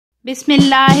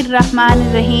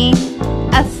बिस्मिल्लाहिर्रहमानिर्रहीम।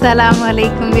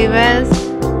 अस्सलामुअलैकुम व्यूअर्स,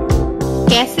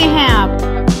 कैसे हैं आप?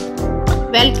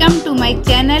 Welcome to my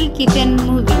channel kitchen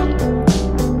movie.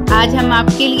 आज हम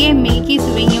आपके लिए मिल्की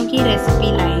सवैयों की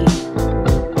रेसिपी लाए हैं,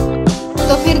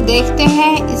 तो फिर देखते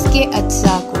हैं इसके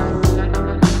अज्जा को।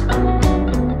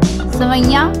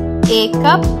 सवैयां 1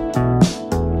 कप,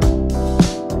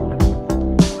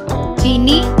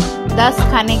 चीनी 10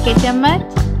 खाने के चम्मच,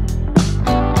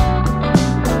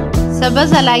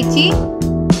 सब्ज इलायची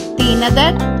 3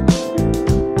 अदद,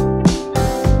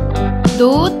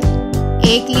 दूध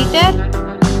 1 लीटर,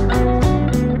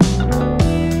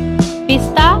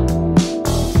 पिस्ता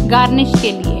गार्निश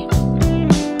के लिए,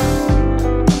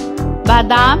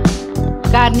 बादाम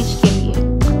गार्निश के लिए।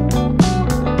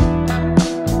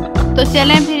 तो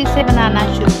चलें फिर इसे बनाना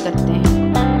शुरू करते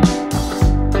हैं।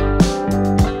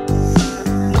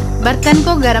 बर्तन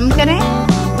को गरम करें,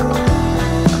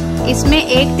 इसमें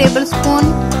 1 टेबलस्पून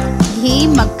घी,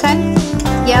 मक्खन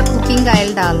या कुकिंग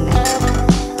ऑयल डाल लें।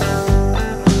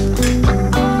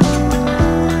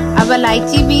 अब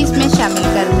इलायची भी इसमें शामिल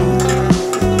कर दें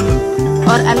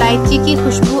और इलायची की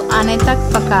खुशबू आने तक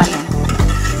पका लें।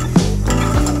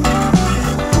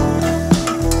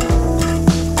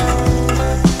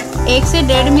 एक से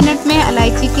 1.5 मिनट में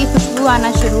इलायची की खुशबू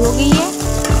आना शुरू हो गई है।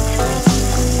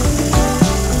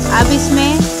 अब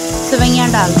इसमें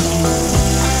सवैयां डालते हैं।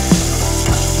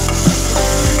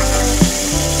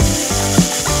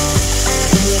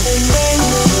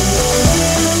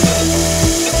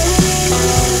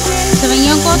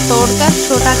 सवैयों को तोड़कर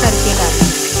छोटा करके डालें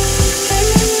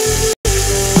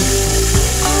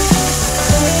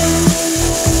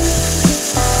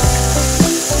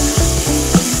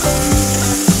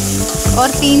और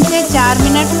 3 से 4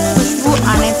 मिनट खुशबू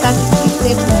आने तक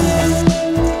इसे भून लें।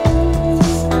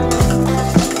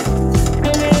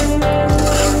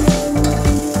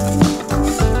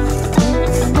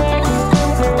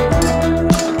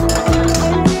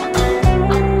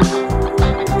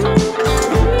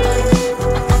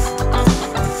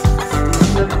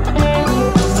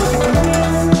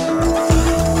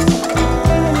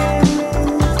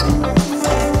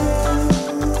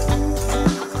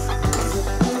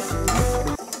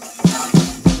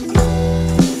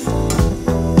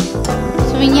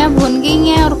 सवैयां भुन गई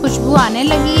हैं और खुशबू आने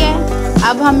लगी है।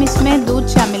 अब हम इसमें दूध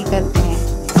शामिल करते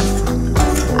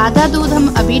हैं। आधा दूध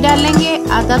हम अभी डालेंगे,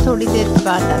 आधा थोड़ी देर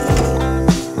बाद डालेंगे।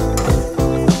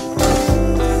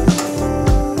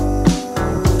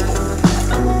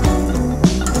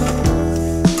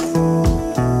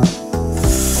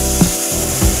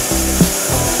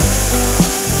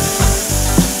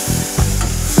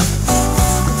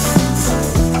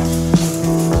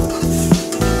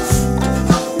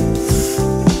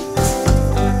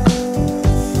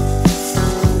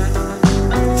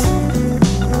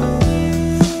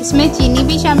 इसमें चीनी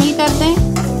भी शामिल कर दें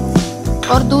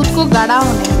और दूध को गाढ़ा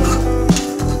होने दें।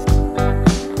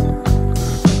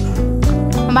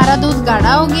 हमारा दूध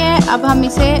गाढ़ा हो गया है। अब हम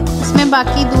इसमें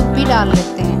बाकी दूध भी डाल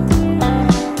लेते हैं।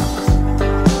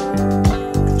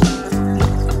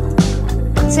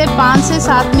 इसे 5 से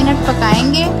 7 मिनट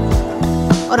पकाएंगे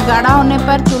और गाढ़ा होने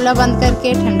पर चूल्हा बंद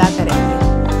करके ठंडा करेंगे।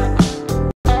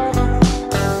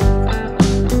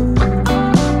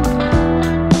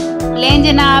 लें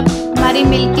जनाब, हमारी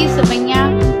मिल्की सवैयां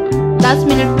 10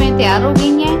 मिनट में तैयार हो गई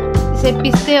हैं। इसे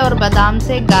पिस्ते और बादाम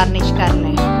से गार्निश कर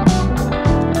लें।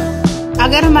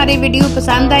 अगर हमारी वीडियो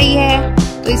पसंद आई है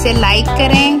तो इसे लाइक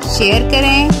करें, शेयर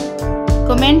करें,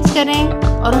 कमेंट्स करें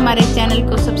और हमारे चैनल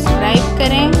को सब्सक्राइब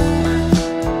करें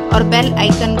और बेल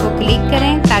आइकन को क्लिक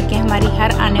करें ताकि हमारी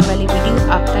हर आने वाली वीडियो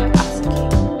आप तक आ सके।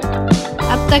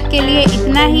 अब तक के लिए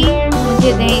इतना ही।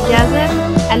 मुझे दें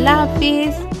इजाज़त। अल्लाह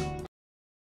हाफिज़।